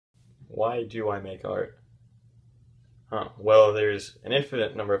Why do I make art? Huh. Well, there's an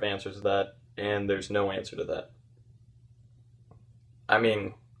infinite number of answers to that, and there's no answer to that. I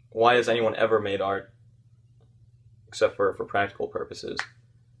mean, why has anyone ever made art except for practical purposes?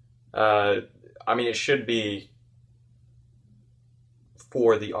 Uh, I mean, it should be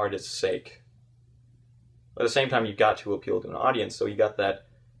for the artist's sake. But at the same time, you've got to appeal to an audience, so you got that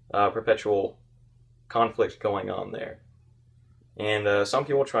perpetual conflict going on there. And some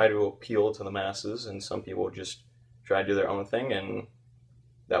people try to appeal to the masses, and some people just try to do their own thing, and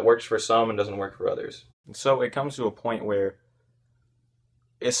that works for some and doesn't work for others. And so it comes to a point where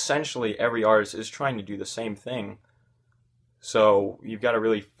essentially every artist is trying to do the same thing. So you've got to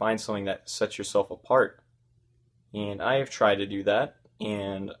really find something that sets yourself apart. And I have tried to do that,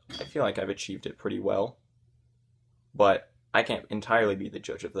 and I feel like I've achieved it pretty well. But I can't entirely be the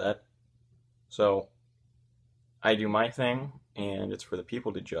judge of that. So I do my thing, and it's for the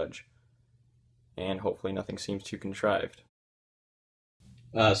people to judge. And hopefully nothing seems too contrived.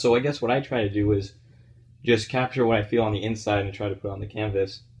 So I guess what I try to do is just capture what I feel on the inside and try to put on the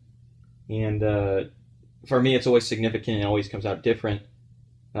canvas. And for me, it's always significant and always comes out different.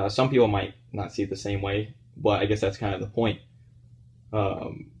 Some people might not see it the same way, but I guess that's kind of the point.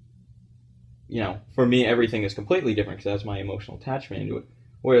 For me, everything is completely different because that's my emotional attachment into it.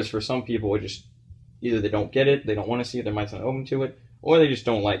 Whereas for some people, it just either they don't get it, they don't want to see it, their mind's not open to it, or they just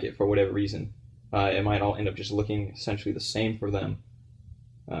don't like it for whatever reason. It might all end up just looking essentially the same for them.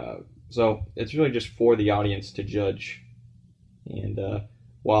 So it's really just for the audience to judge. And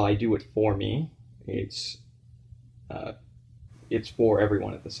while I do it for me, it's for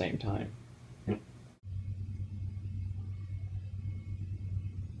everyone at the same time.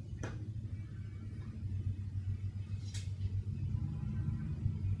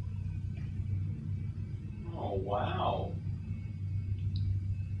 Oh, wow.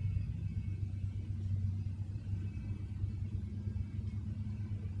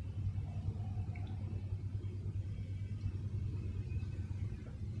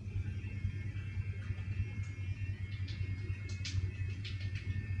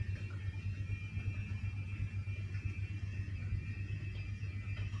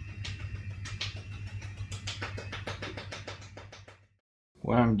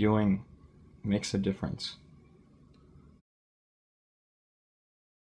 What I'm doing makes a difference.